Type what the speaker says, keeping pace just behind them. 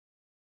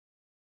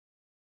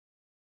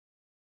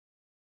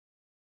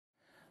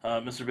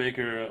Mr.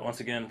 Baker, once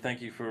again,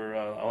 thank you for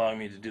allowing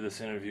me to do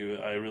this interview.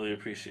 I really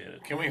appreciate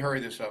it. Can we hurry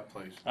this up,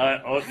 please?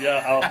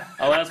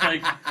 I'll ask my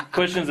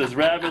questions as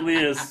rapidly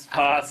as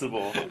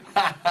possible.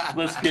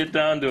 Let's get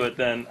down to it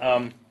then.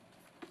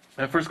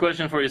 My first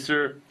question for you,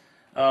 sir.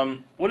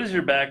 What is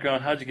your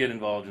background? How'd you get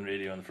involved in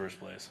radio in the first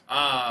place?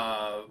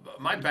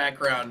 My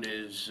background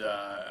is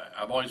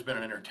I've always been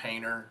an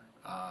entertainer,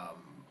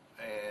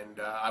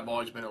 and I've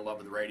always been in love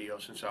with radio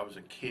since I was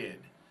a kid.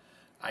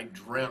 I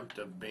dreamt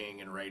of being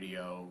in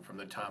radio from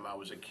the time I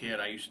was a kid.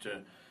 I used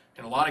to,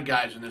 and a lot of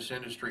guys in this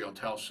industry will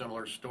tell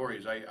similar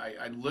stories.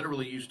 I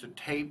literally used to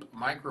tape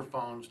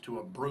microphones to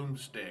a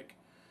broomstick,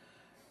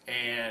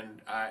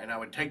 and I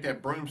would take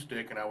that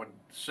broomstick and I would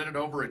sit it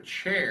over a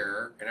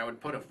chair and I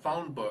would put a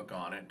phone book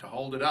on it to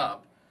hold it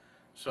up.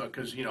 So,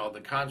 because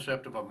the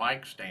concept of a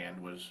mic stand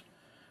was,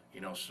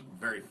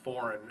 very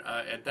foreign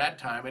at that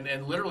time,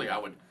 and literally I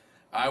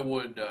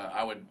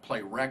would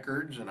play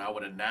records and I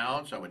would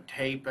announce, I would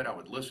tape it, I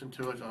would listen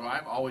to it. So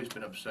I've always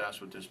been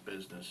obsessed with this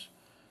business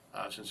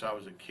since I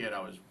was a kid.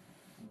 I was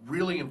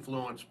really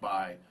influenced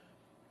by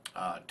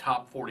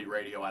Top 40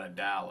 radio out of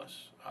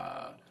Dallas,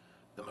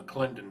 the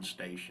McClendon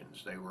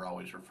stations, they were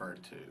always referred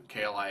to,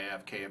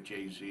 KLIF,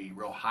 KFJZ,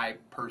 real high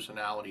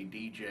personality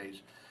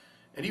DJs.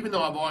 And even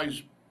though I've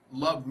always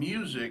loved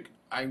music,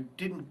 I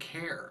didn't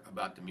care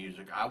about the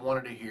music. I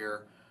wanted to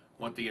hear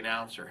what the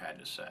announcer had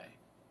to say.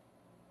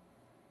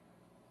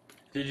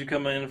 Did you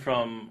come in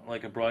from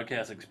like a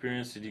broadcast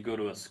experience? Did you go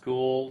to a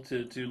school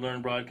to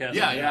learn broadcasting?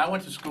 Yeah, I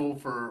went to school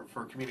for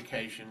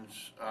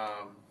communications,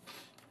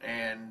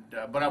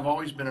 but I've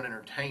always been an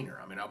entertainer.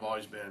 I mean, I've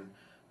always been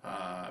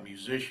a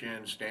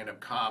musician, stand-up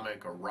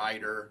comic, a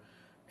writer,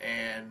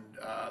 and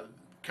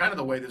kind of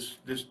the way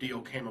this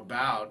deal came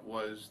about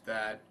was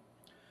that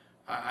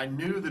I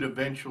knew that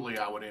eventually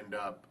I would end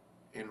up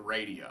in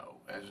radio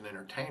as an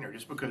entertainer,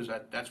 just because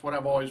that's what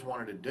I've always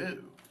wanted to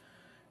do.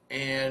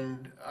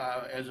 And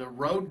as a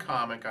road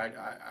comic,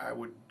 I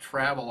would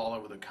travel all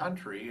over the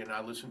country, and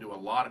I listened to a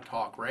lot of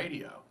talk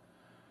radio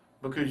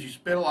because you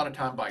spend a lot of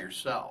time by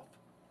yourself.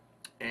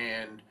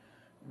 And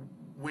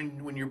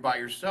when you're by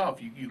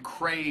yourself, you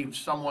crave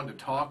someone to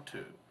talk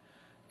to.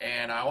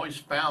 And I always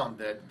found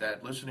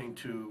that listening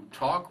to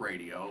talk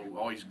radio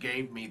always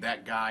gave me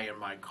that guy in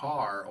my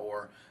car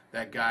or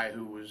that guy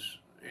who was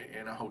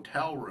in a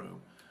hotel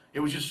room. It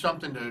was just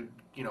something to,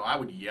 I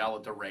would yell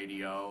at the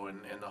radio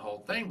and the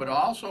whole thing, but I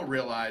also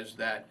realized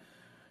that,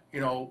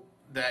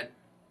 that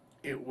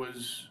it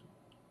was,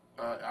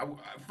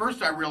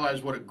 first I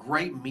realized what a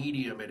great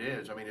medium it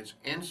is. I mean, it's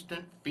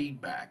instant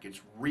feedback,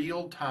 it's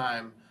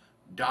real-time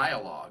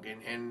dialogue,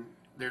 and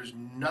there's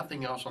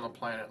nothing else on the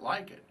planet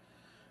like it.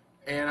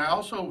 And I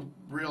also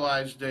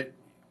realized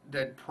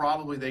that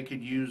probably they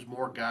could use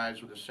more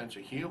guys with a sense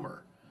of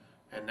humor,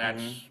 and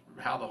that's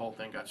how the whole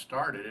thing got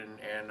started.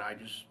 And I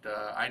just,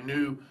 I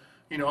knew,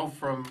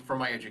 from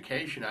my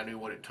education, I knew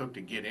what it took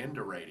to get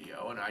into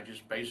radio, and I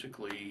just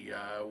basically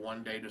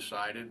one day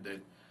decided that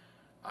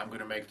I'm going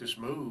to make this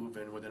move,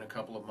 and within a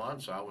couple of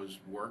months I was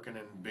working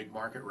in big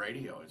market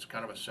radio. It's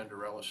kind of a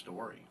Cinderella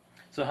story.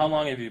 So how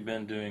long have you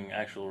been doing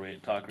actual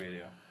talk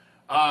radio?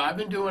 I've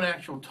been doing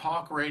actual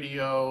talk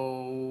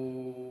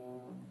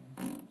radio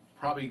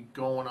probably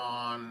going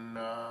on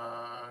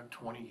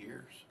 20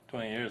 years.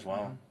 20 years, wow.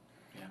 Mm-hmm.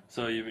 Yeah.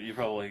 So you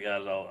probably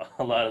got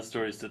a lot of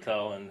stories to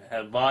tell and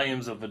have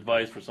volumes of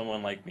advice for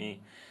someone like me.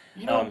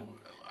 Let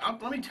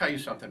me tell you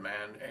something,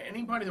 man.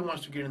 Anybody that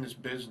wants to get in this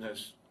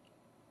business,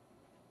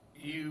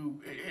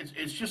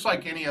 it's just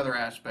like any other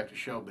aspect of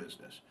show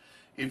business.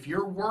 If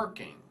you're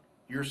working,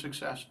 you're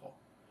successful.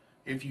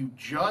 If you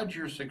judge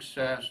your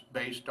success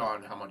based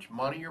on how much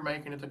money you're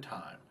making at the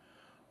time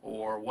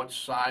or what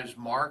size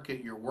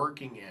market you're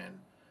working in,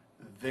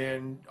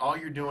 then all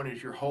you're doing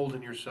is you're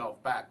holding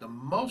yourself back. The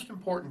most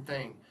important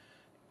thing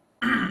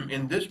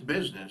in this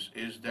business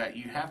is that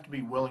you have to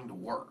be willing to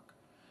work,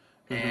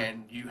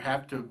 and you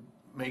have to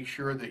make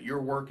sure that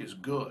your work is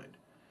good,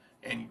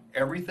 and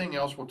everything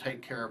else will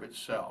take care of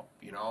itself.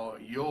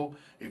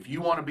 If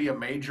you want to be a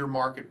major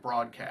market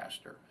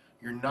broadcaster,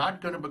 you're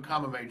not going to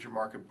become a major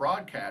market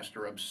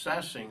broadcaster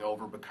obsessing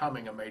over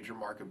becoming a major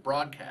market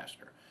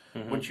broadcaster.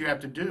 What you have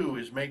to do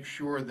is make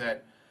sure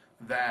that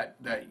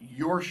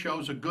your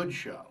show's a good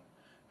show.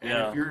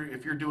 And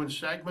if you're doing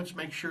segments,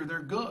 make sure they're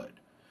good.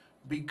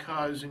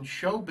 Because in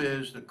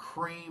showbiz, the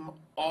cream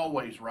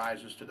always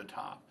rises to the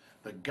top.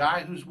 The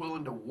guy who's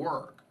willing to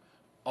work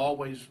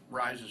always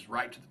rises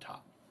right to the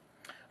top.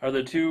 Are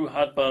there two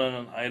hot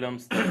button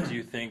items that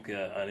you think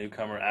a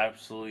newcomer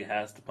absolutely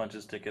has to punch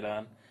his ticket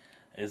on?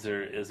 Is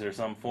there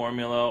some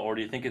formula, or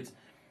do you think it's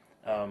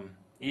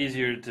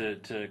easier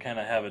to kind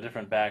of have a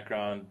different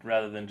background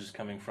rather than just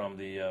coming from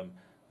the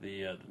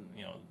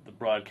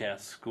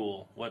broadcast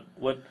school? What?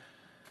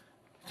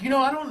 I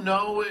don't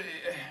know.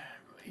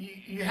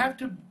 You have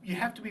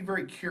to be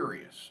very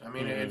curious. I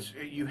mean,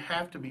 you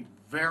have to be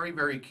very,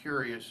 very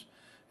curious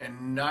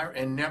and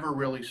never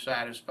really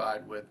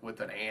satisfied with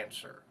an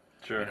answer.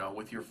 Sure.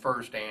 With your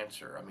first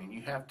answer. I mean,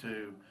 you have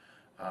to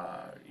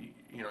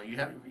You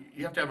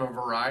have to have a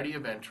variety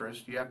of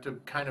interests. You have to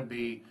kind of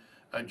be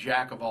a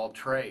jack of all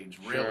trades,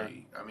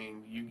 really. Sure. I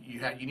mean,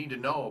 you need to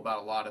know about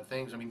a lot of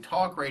things. I mean,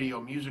 talk radio,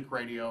 music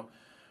radio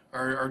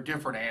are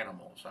different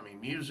animals. I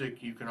mean,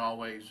 music, you can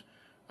always,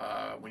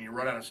 when you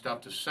run out of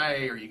stuff to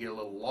say or you get a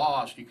little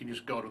lost, you can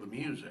just go to the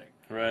music.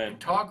 Right. In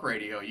talk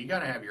radio, you got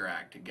to have your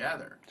act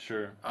together.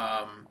 Sure.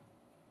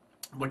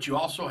 But you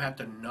also have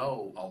to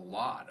know a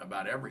lot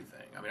about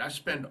everything. I mean, I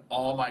spend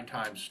all my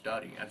time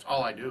studying. That's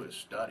all I do is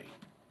study.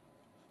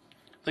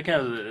 That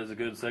kind of is a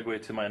good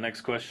segue to my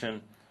next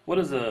question. What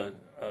does a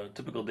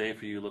typical day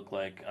for you look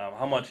like?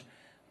 How much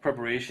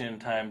preparation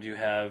time do you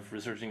have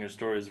researching your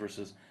stories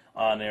versus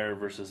on air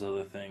versus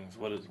other things?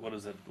 What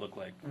does it look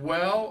like?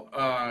 Well,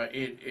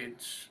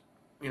 it's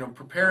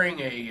preparing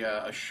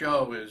a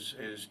show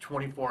is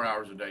 24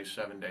 hours a day,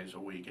 7 days a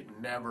week. It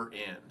never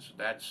ends.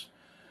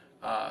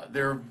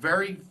 There are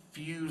very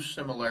few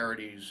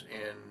similarities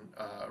in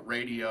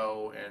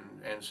radio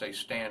and say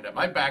stand-up.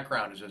 My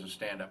background is as a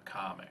stand-up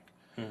comic.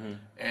 Mm-hmm.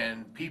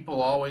 And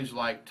people always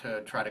like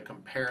to try to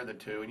compare the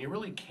two, and you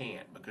really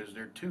can't because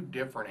they're two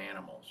different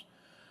animals.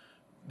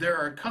 There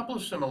are a couple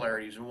of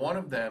similarities, and one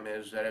of them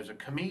is that as a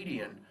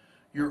comedian,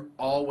 you're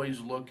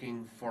always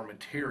looking for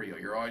material.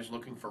 You're always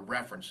looking for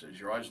references.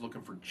 You're always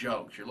looking for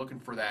jokes. You're looking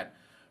for that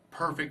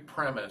perfect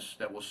premise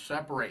that will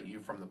separate you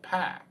from the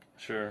pack.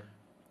 Sure.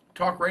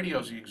 Talk radio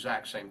is the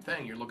exact same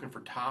thing. You're looking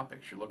for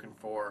topics. You're looking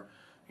for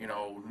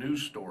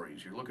news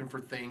stories. You're looking for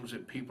things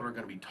that people are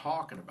going to be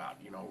talking about.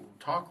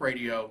 Talk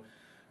radio,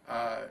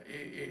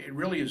 it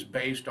really is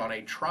based on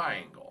a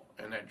triangle.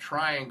 And that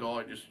triangle,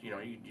 it just, you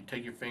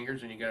take your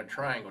fingers and you got a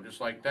triangle just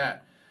like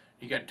that.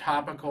 You got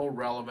topical,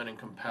 relevant, and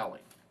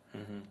compelling.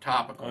 Mm-hmm.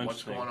 Topical, Oh,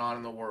 what's going on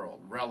in the world.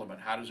 Relevant,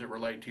 how does it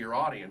relate to your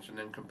audience? And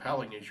then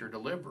compelling is your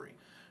delivery.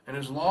 And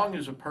as long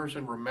as a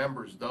person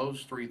remembers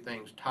those three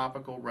things,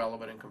 topical,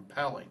 relevant, and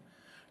compelling,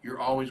 you're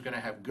always going to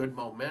have good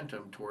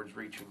momentum towards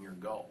reaching your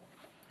goal.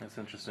 That's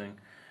interesting.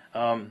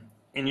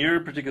 In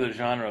your particular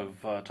genre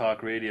of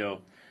talk radio,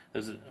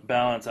 there's a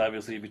balance,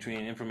 obviously,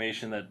 between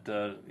information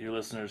that your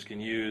listeners can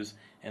use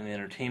and the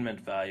entertainment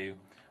value.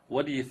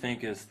 What do you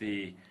think is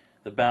the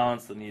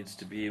balance that needs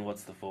to be, and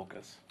what's the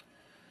focus?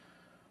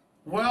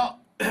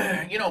 Well,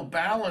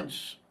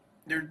 balance,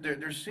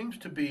 there seems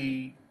to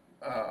be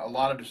a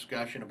lot of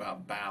discussion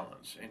about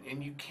balance,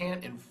 and you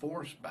can't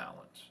enforce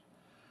balance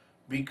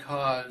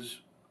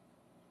because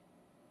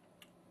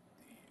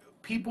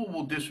people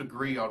will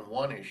disagree on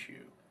one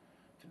issue.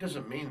 It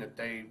doesn't mean that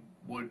they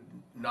would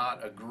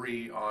not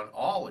agree on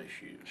all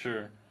issues.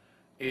 Sure.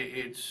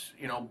 It's,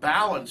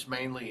 balance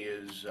mainly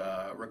is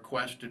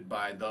requested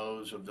by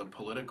those of the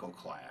political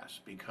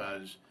class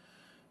because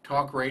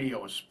talk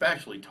radio,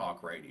 especially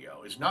talk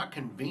radio, is not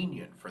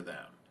convenient for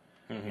them.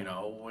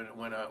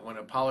 Mm-hmm. When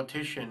a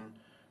politician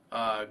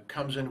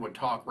comes into a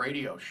talk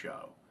radio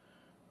show,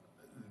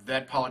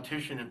 that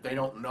politician, if they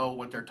don't know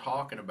what they're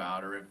talking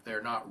about or if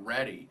they're not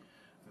ready,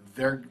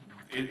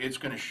 it's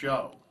going to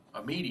show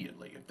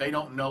immediately. If they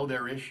don't know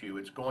their issue,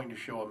 it's going to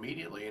show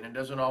immediately, and it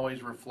doesn't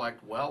always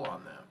reflect well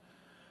on them.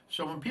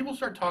 So when people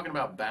start talking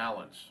about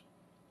balance,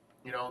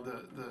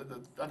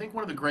 I think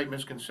one of the great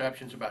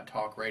misconceptions about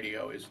talk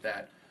radio is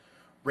that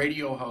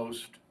radio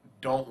hosts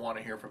don't want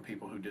to hear from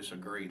people who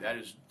disagree. That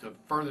is the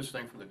furthest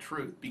thing from the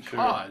truth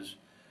because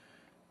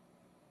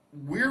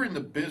we're in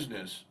the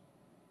business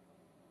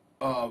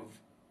of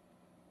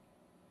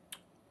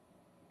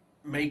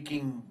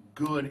making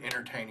good,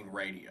 entertaining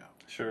radio.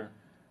 Sure.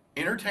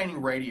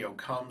 Entertaining radio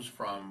comes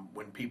from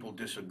when people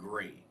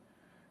disagree.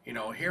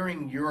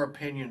 Hearing your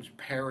opinions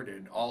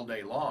parroted all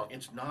day long,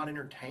 it's not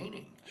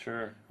entertaining.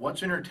 Sure.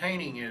 What's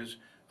entertaining is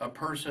a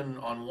person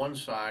on one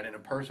side and a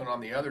person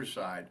on the other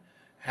side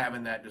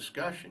having that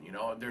discussion.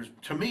 There's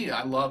nothing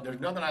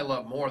I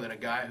love more than a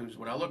guy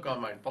when I look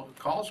on my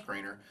call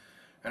screener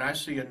and I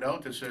see a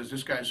note that says,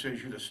 this guy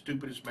says you're the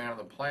stupidest man on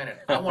the planet.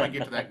 I want to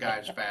get to that guy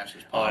as fast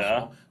as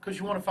possible because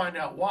you want to find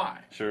out why.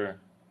 Sure.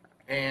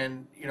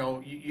 And,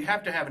 you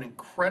have to have an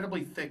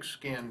incredibly thick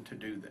skin to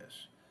do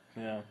this.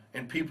 Yeah.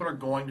 And people are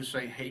going to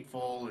say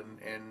hateful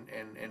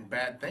and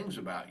bad things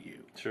about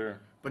you. Sure.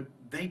 But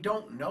they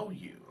don't know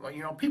you.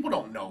 People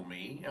don't know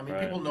me. I mean,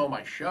 Right. people know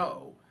my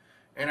show.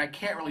 And I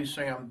can't really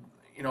say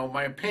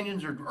my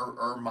opinions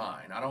are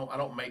mine. I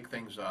don't make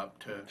things up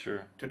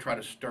to try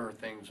to stir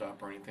things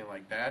up or anything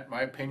like that.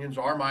 My opinions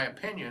are my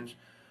opinions.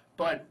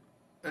 But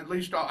at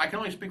least I can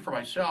only speak for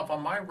myself.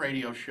 On my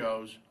radio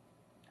shows,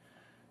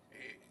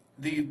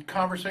 the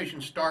conversation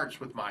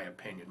starts with my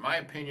opinion. My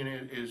opinion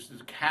is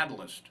the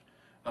catalyst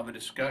of a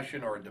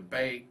discussion or a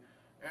debate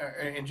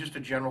and just a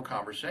general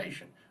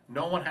conversation.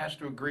 No one has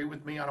to agree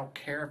with me. I don't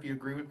care if you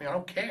agree with me. I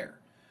don't care.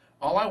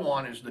 All I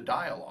want is the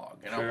dialogue,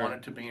 and I want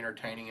it to be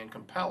entertaining and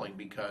compelling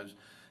because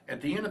at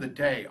the end of the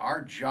day,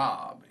 our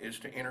job is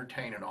to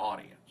entertain an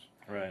audience.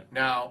 Right.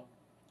 Now,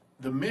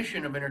 the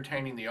mission of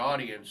entertaining the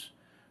audience,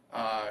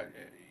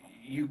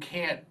 you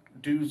can't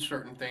do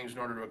certain things in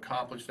order to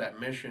accomplish that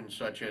mission,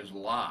 such as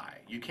lie.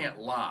 You can't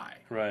lie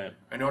Right.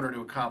 in order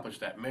to accomplish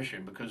that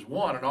mission because,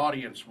 one, an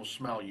audience will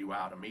smell you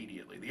out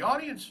immediately. The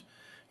audience,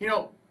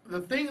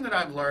 the thing that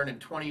I've learned in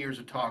 20 years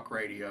of talk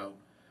radio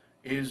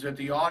is that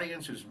the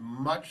audience is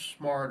much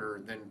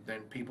smarter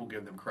than people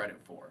give them credit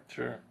for.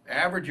 Sure.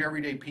 Average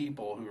everyday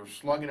people who are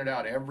slugging it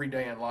out every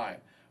day in life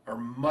are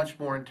much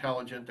more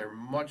intelligent, they're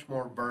much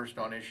more versed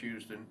on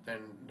issues than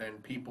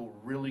people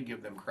really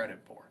give them credit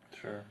for.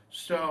 Sure.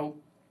 So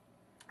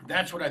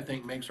that's what I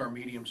think makes our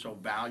medium so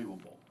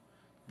valuable.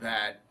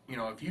 That,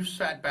 if you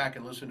sat back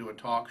and listened to a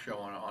talk show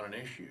on an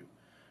issue,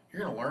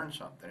 you're going to learn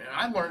something. And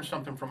I learn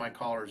something from my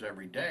callers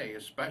every day,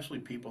 especially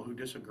people who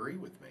disagree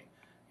with me.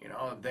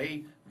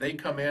 They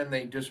come in,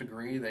 they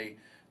disagree,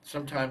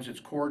 sometimes it's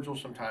cordial,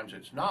 sometimes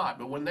it's not,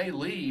 but when they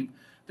leave,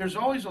 there's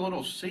always a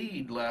little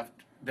seed left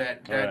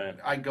that Right.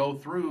 I go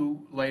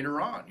through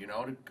later on,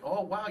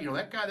 oh, wow,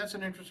 that guy, that's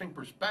an interesting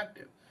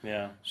perspective.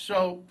 Yeah.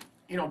 So,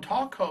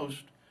 talk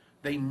hosts,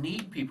 they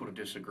need people to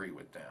disagree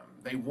with them.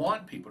 They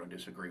want people to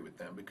disagree with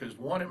them because,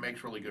 one, it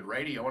makes really good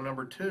radio, and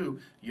number two,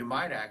 you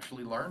might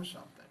actually learn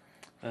something.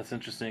 That's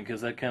interesting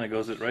because that kind of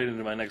goes right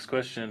into my next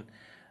question.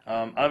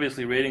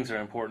 Obviously, ratings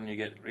are important. You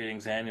get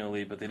ratings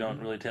annually, but they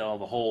don't really tell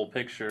the whole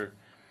picture.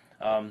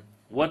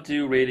 What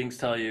do ratings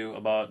tell you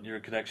about your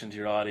connection to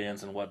your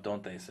audience, and what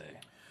don't they say?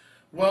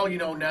 Well,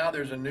 now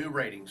there's a new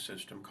rating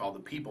system called the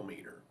People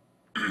Meter,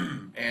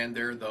 and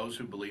there are those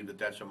who believe that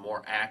that's a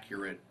more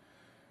accurate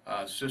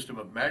system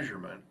of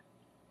measurement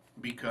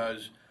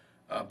because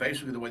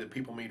basically the way the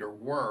People Meter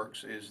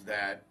works is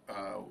that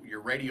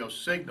your radio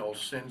signal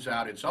sends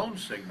out its own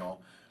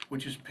signal,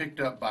 which is picked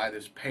up by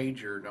this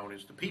pager known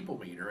as the People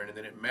Meter, and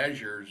then it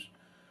measures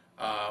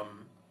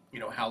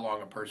how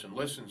long a person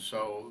listens.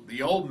 So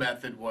the old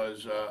method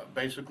was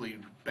basically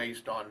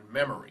based on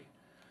memory,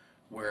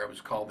 where it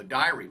was called the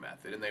diary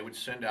method, and they would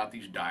send out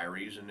these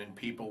diaries, and then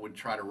people would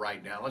try to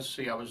write down, let's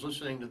see, I was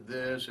listening to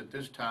this at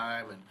this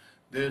time, and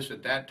this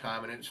at that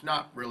time, and it's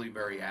not really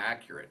very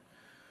accurate.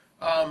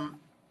 What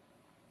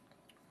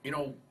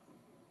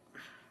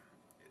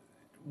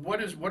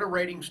do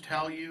ratings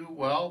tell you?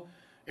 Well,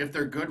 if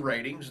they're good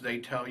ratings, they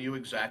tell you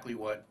exactly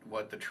what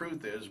the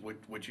truth is,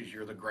 which is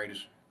you're the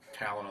greatest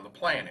talent on the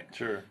planet.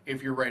 Sure.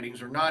 If your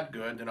ratings are not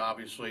good, then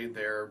obviously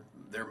they're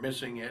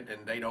missing it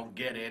and they don't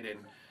get it, and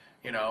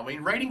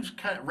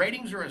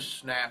ratings are a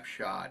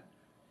snapshot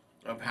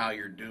of how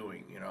you're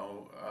doing.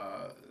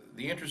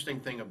 The interesting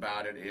thing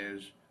about it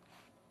is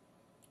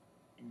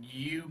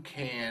you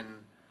can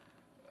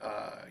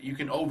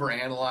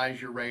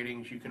overanalyze your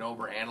ratings, you can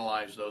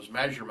overanalyze those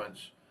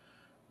measurements,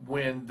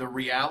 when the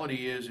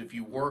reality is if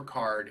you work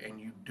hard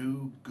and you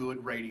do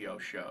good radio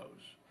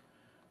shows,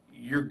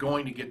 you're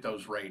going to get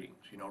those ratings.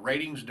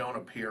 Ratings don't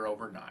appear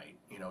overnight.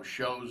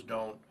 Shows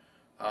don't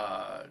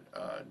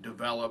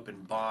develop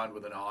and bond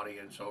with an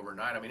audience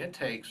overnight. I mean, it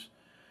takes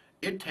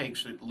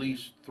at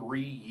least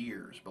 3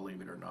 years,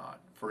 believe it or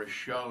not, for a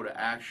show to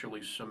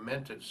actually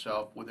cement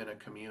itself within a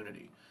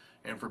community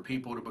and for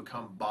people to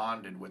become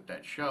bonded with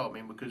that show. I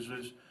mean, because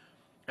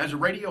as a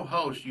radio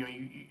host,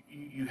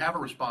 you have a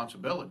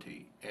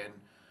responsibility, and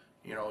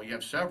you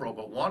have several,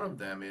 but one of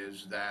them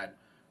is that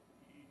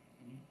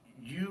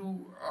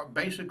you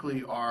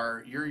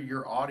are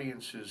your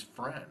audience's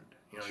friend.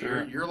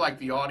 Sure. You're like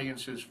the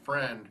audience's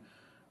friend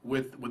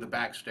with a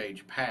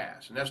backstage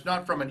pass, and that's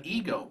not from an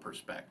ego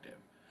perspective.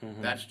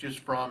 Mm-hmm. That's just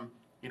from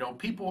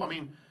people. I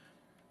mean,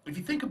 if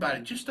you think about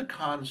it, just the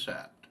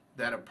concept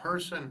that a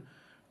person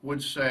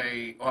would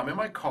say, "Oh, I'm in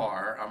my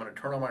car. I'm going to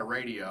turn on my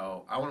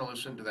radio. I want to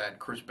listen to that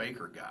Chris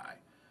Baker guy."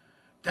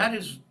 That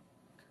is,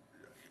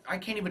 I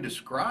can't even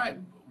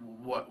describe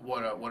what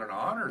an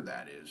honor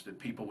that is that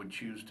people would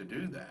choose to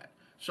do that.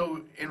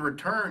 So in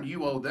return,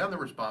 you owe them the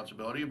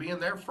responsibility of being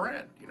their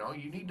friend.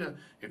 You need to,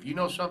 if you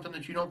know something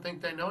that you don't think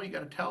they know, you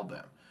got to tell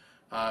them.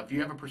 If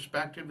you have a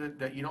perspective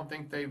that you don't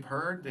think they've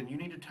heard, then you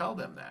need to tell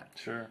them that.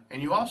 Sure.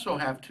 And you also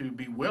have to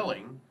be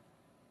willing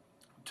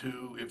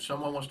to, if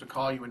someone wants to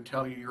call you and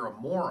tell you you're a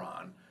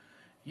moron,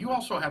 you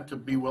also have to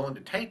be willing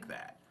to take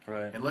that.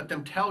 Right. And let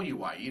them tell you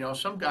why.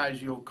 Some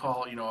guys you'll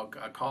call,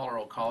 a caller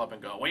will call up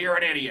and go, "Well, you're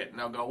an idiot." And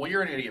they'll go, "Well,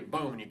 you're an idiot."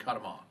 Boom, and you cut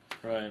them off.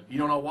 Right. You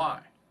don't know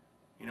why.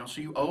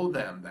 So you owe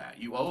them that.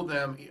 You owe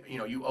them,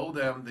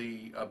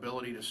 the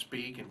ability to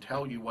speak and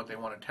tell you what they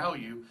want to tell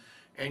you,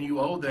 and you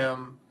owe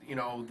them,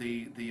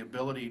 the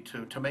ability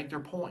to make their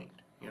point.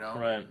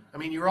 Right. I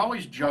mean, you're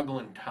always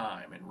juggling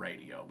time in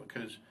radio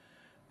because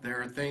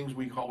there are things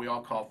we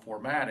all call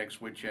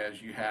formatics, which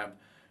as you have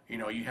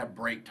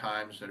break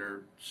times that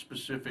are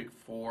specific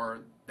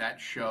for that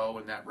show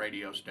and that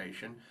radio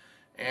station.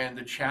 And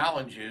the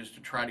challenge is to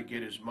try to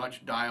get as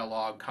much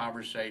dialogue,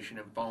 conversation,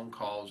 and phone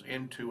calls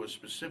into a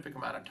specific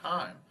amount of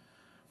time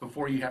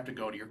before you have to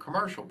go to your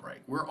commercial break.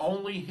 We're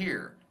only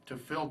here to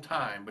fill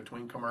time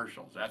between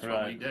commercials. That's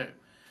what we do.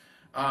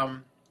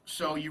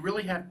 So you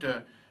really have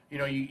to,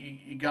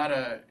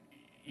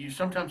 you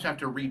sometimes have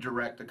to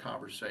redirect the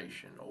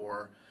conversation,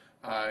 or,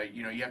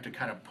 you have to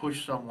kind of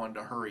push someone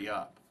to hurry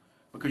up.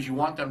 because you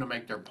want them to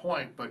make their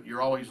point, but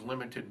you're always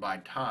limited by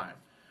time.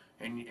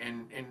 And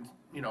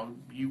you know,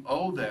 you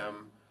owe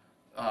them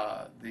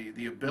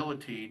the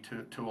ability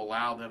to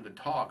allow them to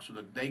talk so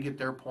that they get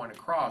their point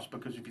across,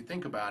 because if you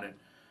think about it,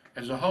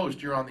 as a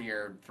host, you're on the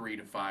air 3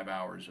 to 5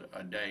 hours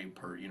a day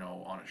per, you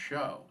know, on a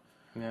show.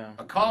 Yeah.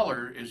 A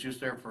caller is just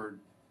there for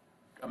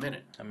a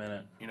minute. A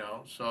minute. You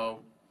know, so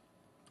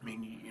I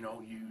mean, you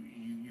know,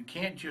 you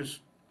can't just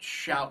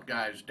shout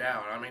guys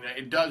down. I mean,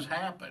 it does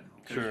happen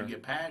because Sure. you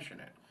get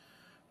passionate,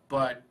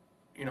 but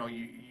you know,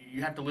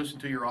 you have to listen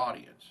to your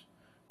audience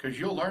because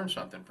you'll learn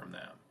something from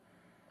them.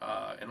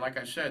 And like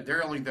I said,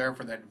 they're only there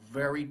for that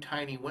very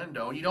tiny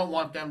window. You don't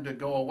want them to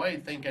go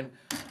away thinking,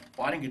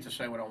 well, I didn't get to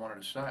say what I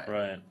wanted to say.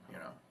 Right. You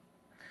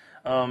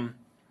know.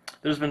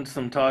 There's been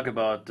some talk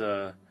about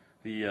the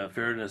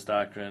fairness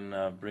doctrine,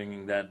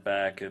 bringing that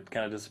back. It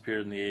kind of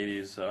disappeared in the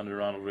 80s under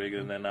Ronald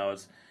Reagan, and then now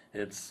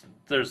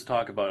there's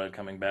talk about it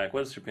coming back.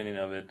 What's your opinion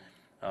of it?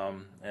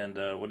 And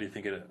what do you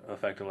think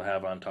effect it'll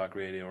have on talk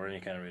radio or any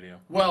kind of radio?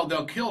 Well,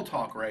 they'll kill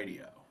talk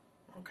radio.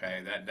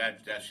 Okay,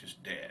 that's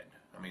just dead.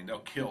 I mean, they'll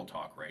kill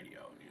talk radio.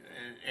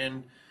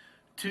 And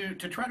to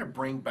try to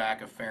bring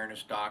back a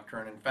fairness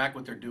doctrine, in fact,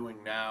 what they're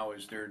doing now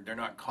is they're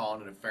not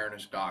calling it a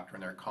fairness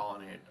doctrine. They're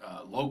calling it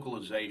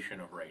localization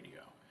of radio.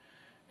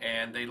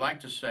 And they like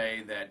to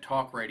say that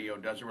talk radio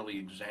doesn't really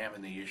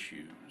examine the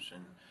issues,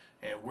 and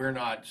we're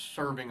not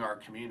serving our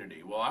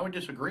community. Well, I would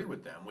disagree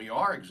with them. We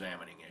are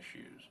examining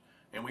issues,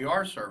 and we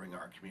are serving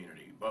our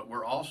community, but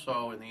we're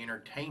also in the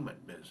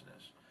entertainment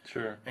business.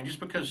 Sure. And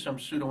just because some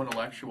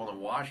pseudo-intellectual in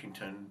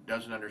Washington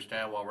doesn't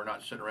understand why we're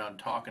not sitting around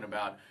talking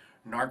about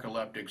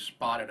narcoleptic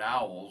spotted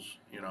owls,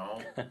 you know,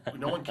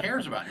 no one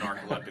cares about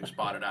narcoleptic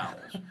spotted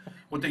owls.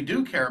 What they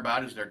do care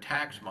about is their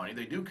tax money.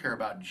 They do care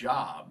about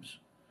jobs.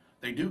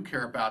 They do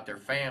care about their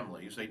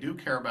families. They do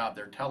care about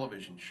their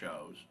television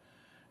shows.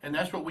 And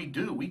that's what we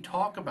do. We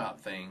talk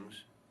about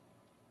things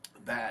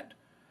that,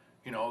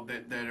 you know,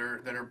 that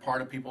are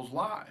part of people's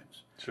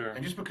lives. Sure.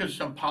 And just because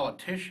some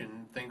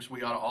politician thinks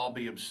we ought to all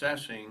be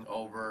obsessing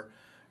over,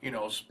 you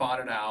know,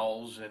 spotted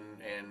owls and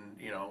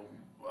you know,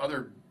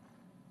 other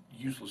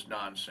useless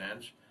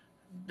nonsense,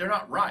 they're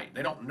not right.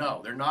 They don't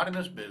know. They're not in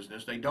this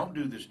business. They don't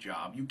do this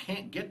job. You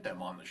can't get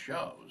them on the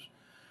shows.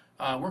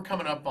 We're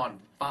coming up on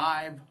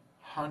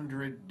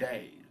 500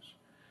 days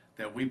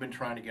that we've been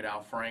trying to get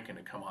Al Franken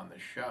to come on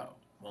this show.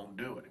 Won't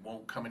do it. It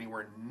won't come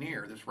anywhere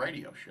near this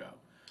radio show.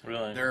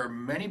 Really? There are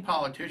many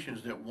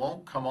politicians that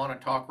won't come on a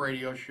talk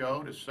radio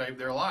show to save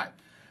their life.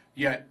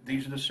 Yet,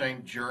 these are the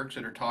same jerks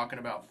that are talking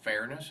about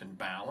fairness and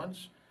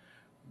balance.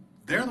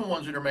 They're the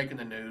ones that are making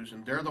the news,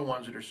 and they're the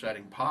ones that are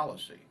setting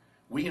policy.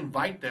 We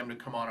invite them to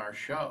come on our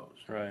shows.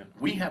 Right.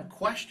 We have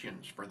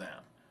questions for them.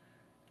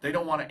 They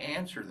don't want to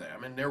answer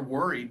them, and they're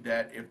worried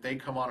that if they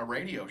come on a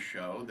radio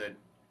show, that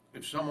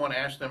if someone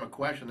asks them a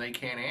question they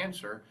can't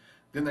answer,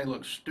 then they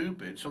look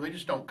stupid, so they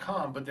just don't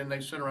come, but then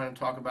they sit around and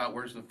talk about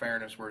where's the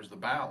fairness, where's the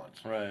balance.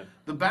 Right.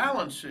 The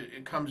balance,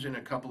 it comes in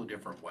a couple of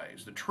different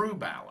ways. The true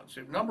balance,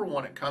 number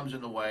one, it comes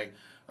in the way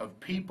of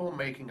people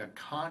making a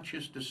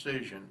conscious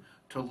decision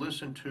to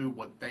listen to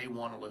what they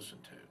want to listen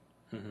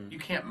to. Mm-hmm. You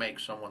can't make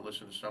someone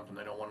listen to something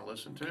they don't want to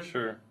listen to.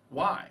 Sure.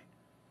 Why?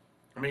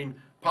 I mean,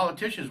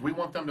 politicians, we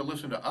want them to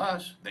listen to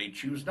us. They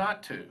choose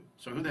not to.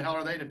 So who the hell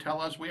are they to tell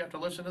us we have to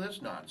listen to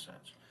this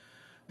nonsense?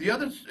 The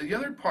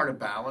other part of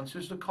balance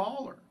is the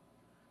caller.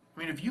 I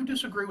mean, if you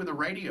disagree with a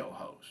radio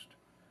host,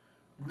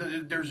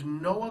 there's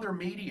no other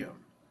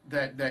medium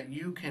that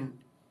you can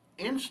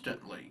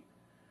instantly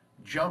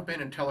jump in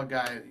and tell a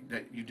guy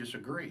that you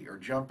disagree, or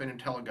jump in and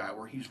tell a guy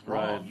where he's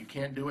wrong. Right. You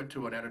can't do it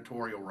to an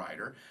editorial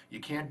writer. You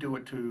can't do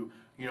it to,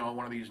 you know,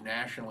 one of these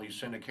nationally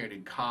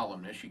syndicated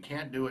columnists. You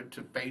can't do it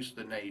to Face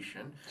the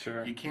Nation.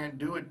 Sure. You can't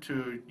do it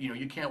to, you know,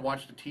 you can't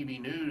watch the TV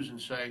news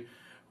and say,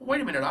 wait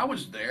a minute, I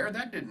was there.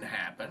 That didn't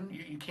happen.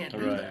 You can't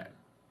do Right. that.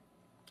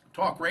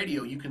 Talk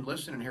radio, you can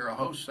listen and hear a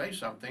host say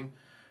something,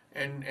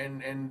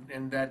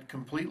 and that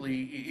completely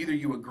either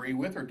you agree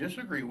with or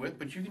disagree with,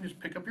 but you can just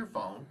pick up your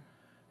phone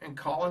and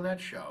call in that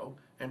show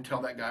and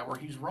tell that guy where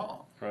he's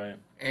wrong. Right.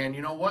 And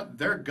you know what?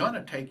 They're going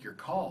to take your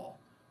call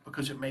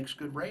because it makes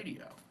good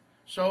radio.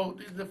 So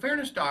the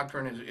fairness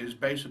doctrine is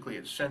basically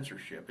it's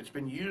censorship. It's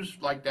been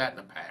used like that in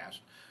the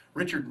past.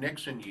 Richard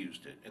Nixon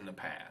used it in the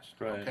past.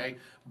 Right. Okay?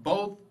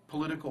 Both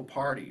political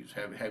parties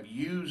have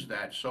used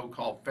that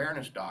so-called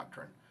fairness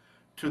doctrine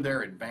to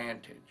their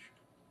advantage.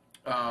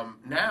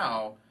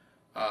 Now,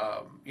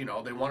 you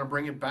know, they want to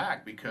bring it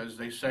back because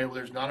they say, well,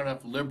 there's not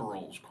enough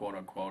liberals, quote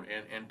unquote,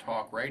 in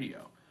talk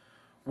radio.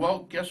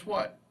 Well, guess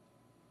what?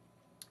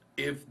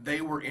 If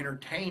they were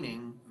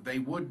entertaining, they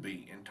would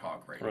be in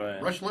talk radio.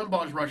 Right. Rush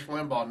Limbaugh is Rush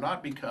Limbaugh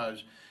not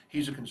because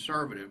he's a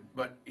conservative,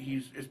 but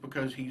it's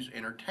because he's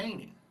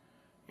entertaining.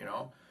 You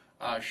know,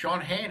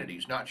 Sean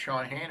Hannity's not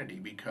Sean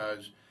Hannity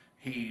because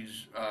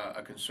he's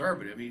a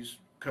conservative. He's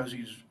because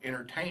he's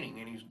entertaining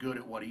and he's good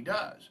at what he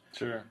does.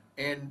 Sure.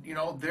 And, you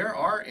know, there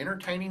are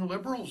entertaining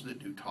liberals that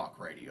do talk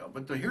radio.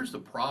 But here's the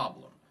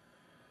problem.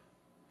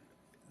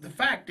 The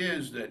fact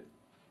is that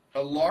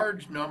a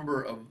large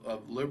number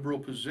of liberal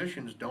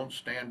positions don't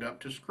stand up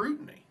to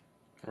scrutiny.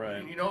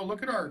 Right. You know,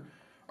 look at our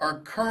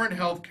current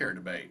health care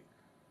debate.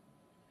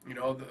 You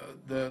know,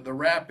 the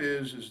rap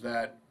is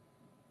that,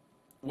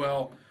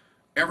 well,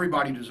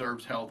 everybody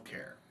deserves health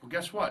care. Well,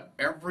 guess what?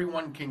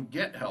 Everyone can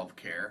get health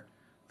care.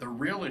 The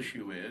real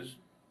issue is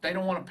they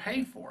don't want to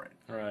pay for it.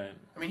 Right.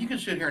 I mean, you can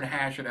sit here and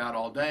hash it out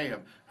all day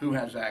of who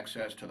has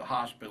access to the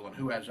hospital and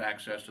who has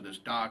access to this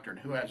doctor and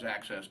who has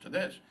access to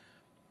this.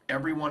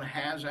 Everyone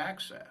has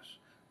access.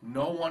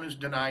 No one is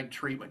denied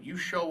treatment. You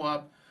show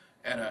up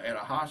at a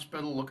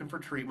hospital looking for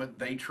treatment,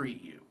 they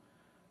treat you.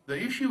 The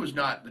issue is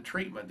not the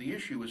treatment. The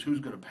issue is who's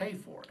going to pay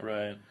for it.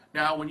 Right.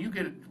 Now, when you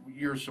get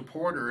your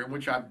supporter, and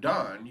which I've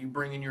done, you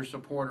bring in your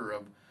supporter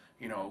of,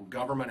 you know,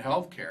 government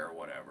health care or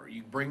whatever.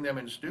 You bring them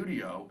in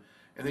studio,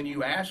 and then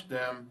you ask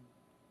them,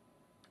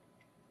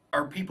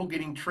 are people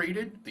getting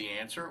treated? The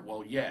answer,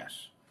 well,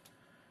 yes.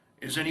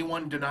 Is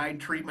anyone denied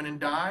treatment and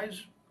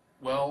dies?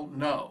 Well,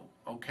 no.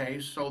 Okay,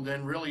 so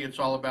then really it's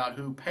all about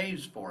who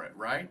pays for it,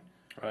 right?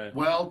 Right.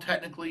 Well,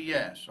 technically,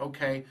 yes.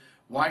 Okay,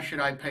 why should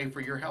I pay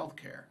for your health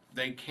care?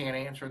 They can't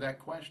answer that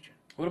question.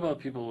 What about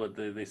people what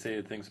they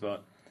say things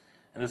about,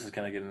 and this is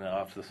kind of getting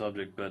off the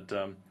subject, but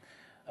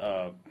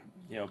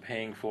you know,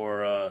 paying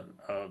for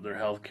their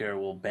health care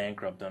will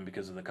bankrupt them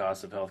because of the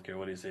cost of health care.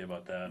 What do you say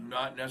about that?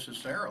 Not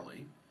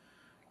necessarily.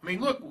 I mean,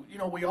 look, you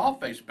know, we all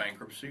face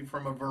bankruptcy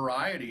from a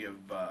variety of,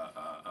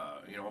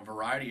 a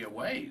variety of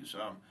ways.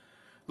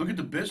 Look at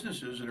the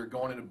businesses that are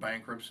going into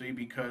bankruptcy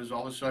because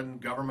all of a sudden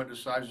government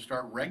decides to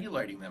start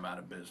regulating them out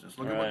of business.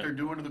 Look at what Right. they're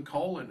doing to the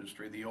coal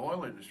industry, the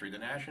oil industry, the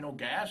national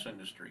gas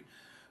industry.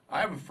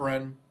 I have a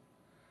friend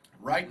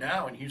right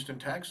now in Houston,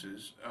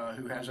 Texas,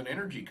 who has an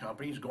energy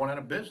company. He's going out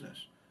of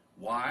business.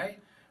 Why?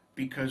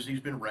 Because he's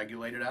been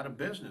regulated out of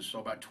business. So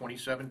about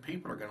 27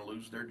 people are going to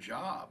lose their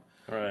job.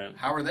 Right.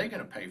 How are they going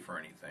to pay for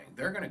anything?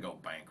 They're going to go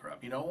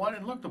bankrupt. You know what?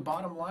 And look, the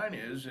bottom line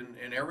is,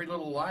 in every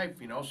little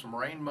life, you know, some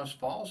rain must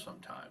fall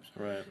sometimes.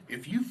 Right.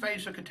 If you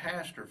face a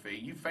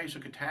catastrophe,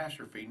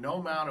 no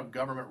amount of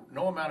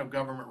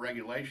government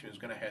regulation is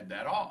going to head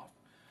that off.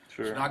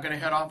 Sure. It's not going to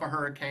head off a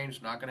hurricane.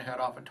 It's not going to head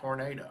off a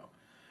tornado.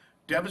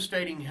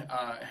 Devastating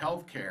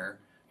health care,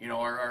 you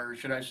know, or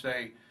should I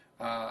say,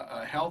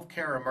 a health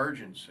care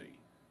emergency.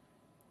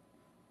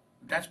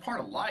 That's part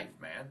of life,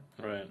 man.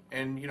 Right.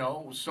 And you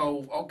know,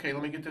 so okay,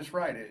 let me get this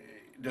right.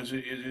 Is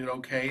it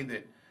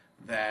okay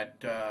that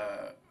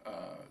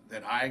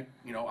I,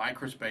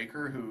 Chris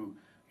Baker, who,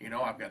 you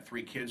know, I've got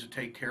 3 kids to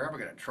take care of, I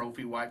got a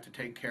trophy wife to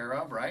take care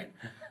of, right?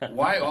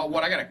 Why?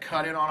 What I got to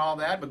cut in on all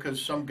that because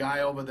some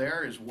guy over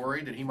there is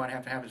worried that he might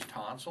have to have his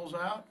tonsils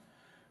out?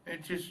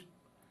 It just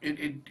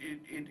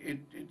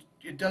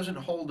it doesn't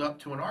hold up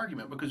to an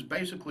argument because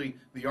basically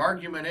the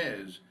argument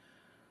is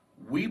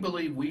we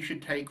believe we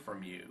should take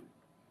from you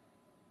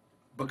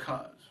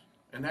because,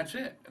 and that's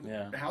it.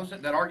 Yeah. How's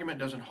that argument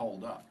doesn't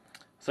hold up?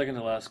 Second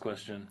to last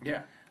question.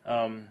 Yeah.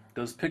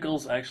 Does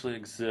Pickles actually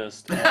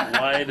exist? And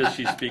why does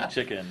she speak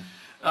chicken?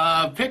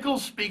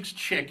 Pickles speaks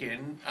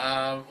chicken.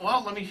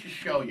 Well, let me just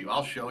show you.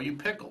 I'll show you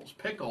Pickles.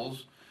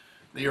 Pickles,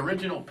 the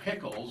original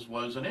Pickles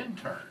was an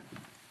intern.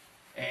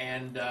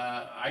 And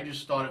I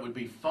just thought it would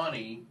be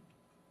funny,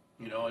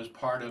 you know, as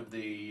part of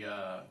the,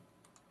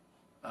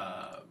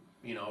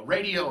 you know,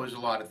 radio is a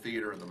lot of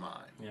theater of the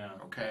mind. Yeah.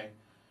 Okay?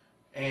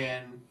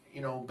 And, you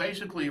know,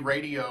 basically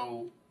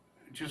radio,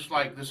 just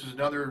like this is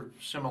another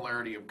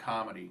similarity of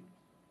comedy,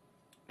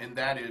 and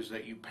that is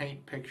that you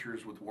paint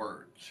pictures with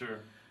words.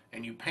 Sure.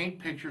 And you paint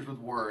pictures with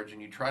words, and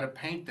you try to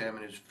paint them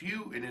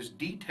in as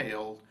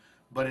detailed,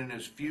 but in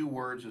as few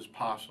words as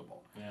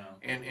possible. Yeah.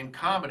 And in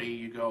comedy,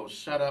 you go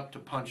set up to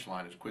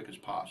punchline as quick as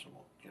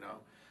possible, you know.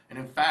 And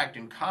in fact,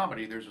 in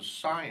comedy, there's a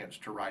science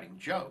to writing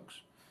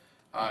jokes.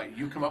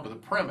 You come up with a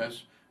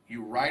premise,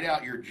 you write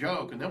out your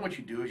joke, and then what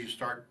you do is you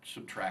start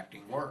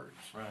subtracting words.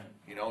 Right.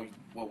 You know,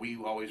 what we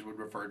always would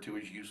refer to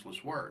as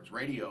useless words.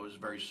 Radio is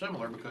very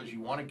similar because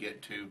you want to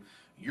get to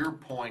your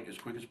point as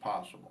quick as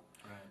possible.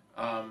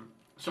 Right.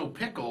 So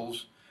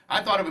Pickles,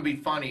 I thought it would be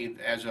funny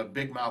as a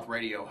big mouth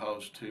radio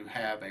host to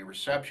have a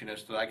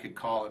receptionist that I could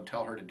call and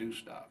tell her to do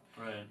stuff.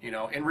 Right. You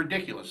know, and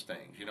ridiculous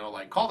things. You know,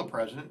 like call the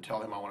president and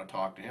tell him I want to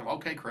talk to him.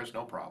 Okay, Chris,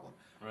 no problem.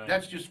 Right.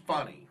 That's just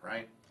funny,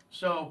 right?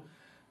 So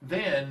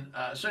then,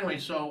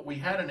 so we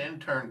had an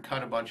intern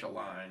cut a bunch of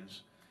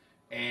lines.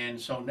 And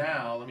so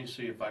now, let me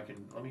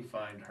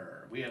find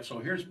her. So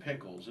here's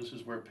Pickles. This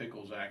is where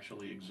Pickles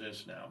actually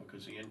exists now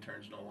because the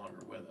intern's no longer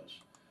with us.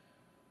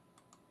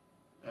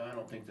 I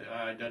don't think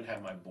it doesn't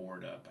have my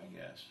board up, I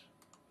guess.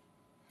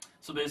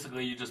 So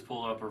basically, you just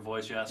pull up her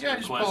voice, you ask Yeah, her I a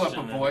just question.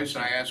 pull up a voice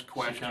and I ask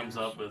questions. She comes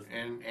up with.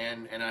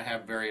 And I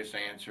have various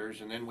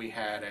answers. And then we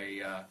had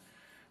a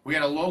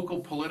local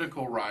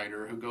political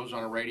writer who goes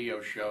on a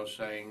radio show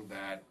saying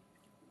that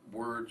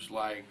words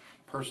like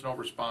personal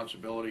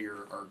responsibility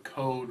are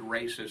code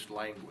racist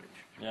language.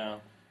 Yeah.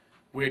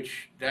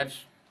 Which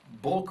that's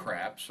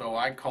bullcrap. So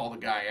I call the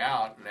guy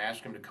out and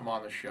ask him to come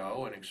on the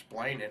show and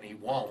explain it, and he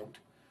won't.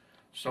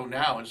 So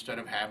now, instead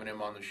of having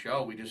him on the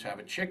show, we just have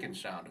a chicken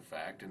sound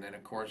effect. And then,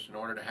 of course, in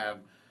order to have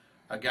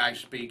a guy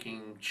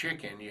speaking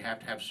chicken, you have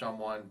to have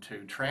someone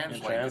to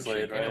translate the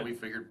translate, chicken, right. and we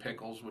figured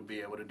Pickles would be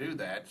able to do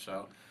that,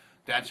 so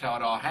that's how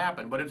it all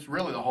happened. But it's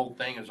really, the whole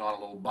thing is on a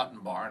little button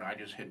bar, and I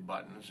just hit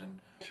buttons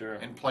Sure.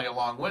 and play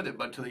along with it.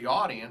 But to the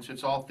audience,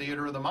 it's all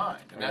theater of the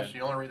mind, and that's Right.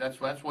 the only that's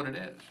what it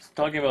is.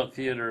 Talking about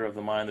theater of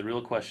the mind, the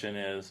real question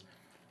is,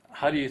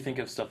 how do you think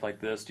of stuff like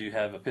this? Do you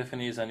have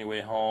epiphanies on your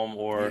way home,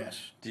 or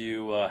Yes. do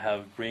you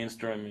have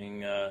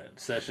brainstorming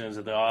sessions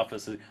at the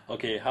office?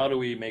 Okay, how do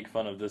we make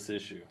fun of this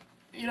issue?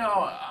 You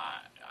know,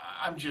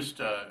 I'm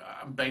just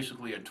I'm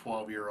basically a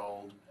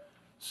 12-year-old,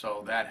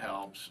 so that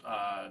helps.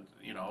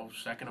 You know,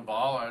 second of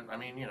all, I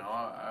mean, you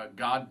know,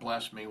 God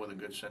blessed me with a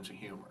good sense of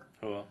humor.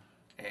 Cool.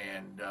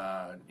 And,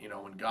 you know,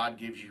 when God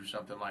gives you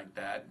something like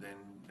that, then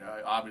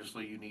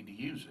obviously you need to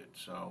use it.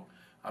 So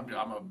I'm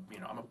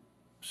a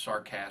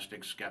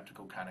sarcastic,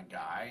 skeptical kind of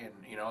guy. And,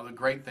 you know, the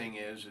great thing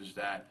is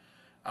that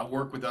I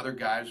work with other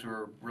guys who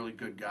are really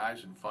good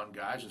guys and fun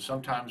guys. And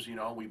sometimes, you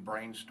know, we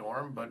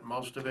brainstorm, but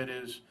most of it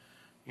is,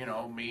 you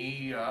know,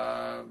 me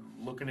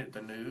looking at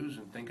the news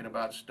and thinking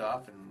about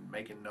stuff and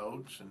making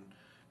notes.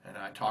 And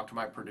I talk to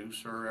my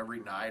producer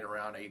every night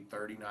around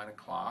 8:30, 9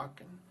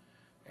 o'clock.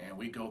 And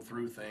we go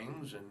through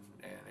things, and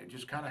it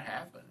just kind of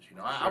happens. You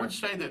know, I would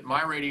say that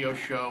my radio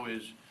show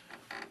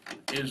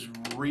is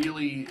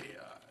really,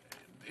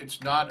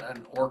 it's not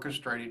an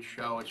orchestrated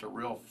show. It's a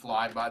real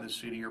fly by the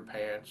seat of your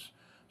pants,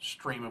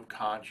 stream of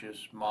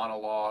conscious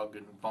monologue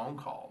and phone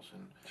calls.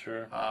 And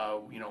Sure.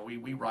 you know,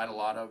 we write a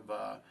lot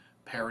of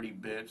parody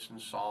bits and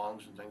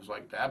songs and things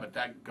like that. But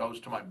that goes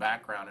to my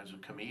background as a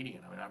comedian.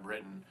 I mean, I've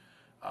written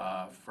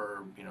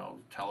for, you know,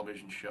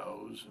 television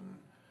shows and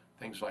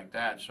things like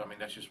that. So I mean,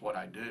 that's just what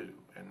I do,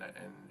 and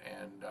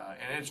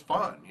it's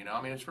fun, you know.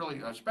 I mean, it's really,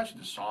 especially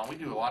the song. We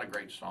do a lot of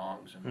great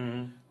songs,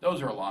 and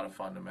those are a lot of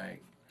fun to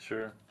make.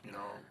 Sure. You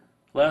know.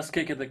 Last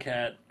kick at the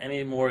cat.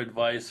 Any more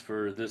advice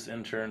for this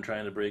intern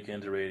trying to break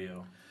into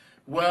radio?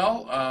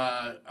 Well,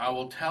 I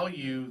will tell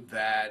you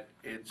that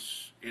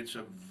it's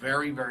a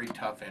very, very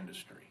tough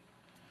industry,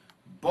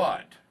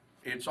 but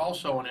it's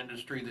also an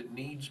industry that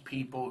needs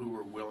people who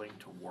are willing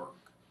to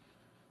work.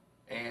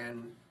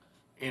 And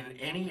in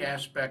any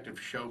aspect of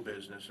show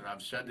business, and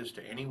I've said this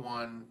to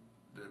anyone,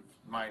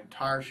 my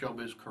entire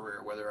showbiz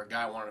career, whether a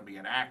guy wanted to be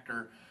an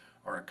actor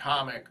or a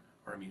comic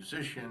or a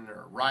musician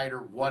or a writer,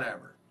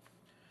 whatever,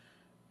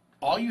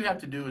 all you have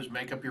to do is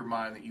make up your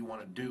mind that you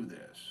want to do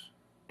this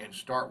and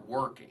start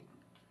working.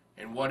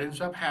 And what ends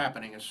up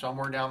happening is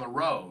somewhere down the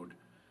road,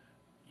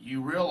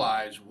 you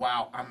realize,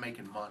 wow, I'm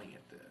making money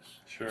at this.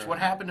 Sure. It's what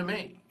happened to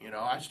me. You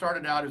know, I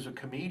started out as a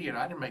comedian.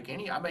 I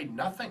made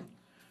nothing.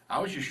 I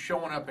was just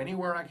showing up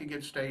anywhere I could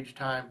get stage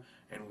time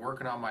and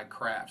working on my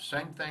craft.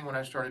 Same thing when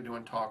I started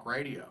doing talk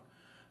radio.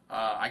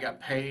 I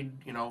got paid,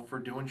 you know, for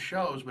doing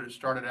shows, but it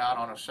started out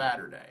on a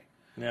Saturday.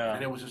 Yeah.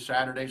 And it was a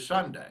Saturday,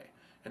 Sunday.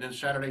 And then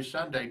Saturday,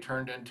 Sunday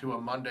turned into a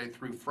Monday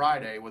through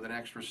Friday with an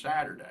extra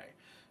Saturday.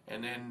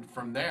 And then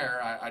from there,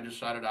 I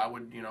decided I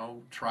would, you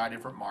know, try a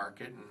different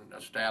market and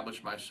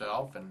establish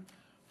myself. And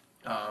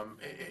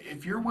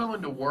if you're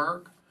willing to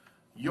work,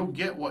 you'll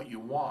get what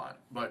you want.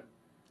 But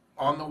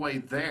on the way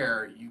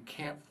there, you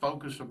can't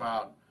focus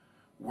about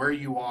where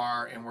you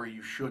are and where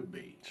you should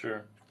be.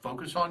 Sure.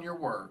 Focus on your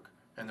work,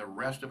 and the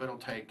rest of it will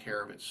take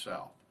care of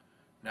itself.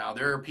 Now,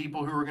 there are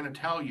people who are going to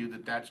tell you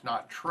that that's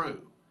not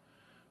true.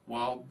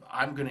 Well,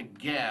 I'm going to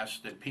guess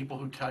that people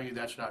who tell you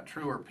that's not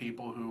true are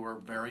people who are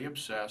very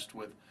obsessed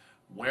with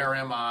where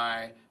am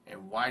I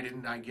and why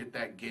didn't I get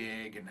that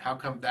gig and how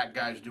come that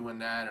guy's doing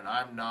that and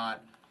I'm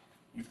not.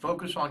 You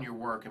focus on your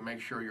work and make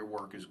sure your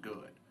work is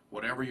good,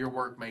 whatever your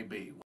work may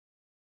be.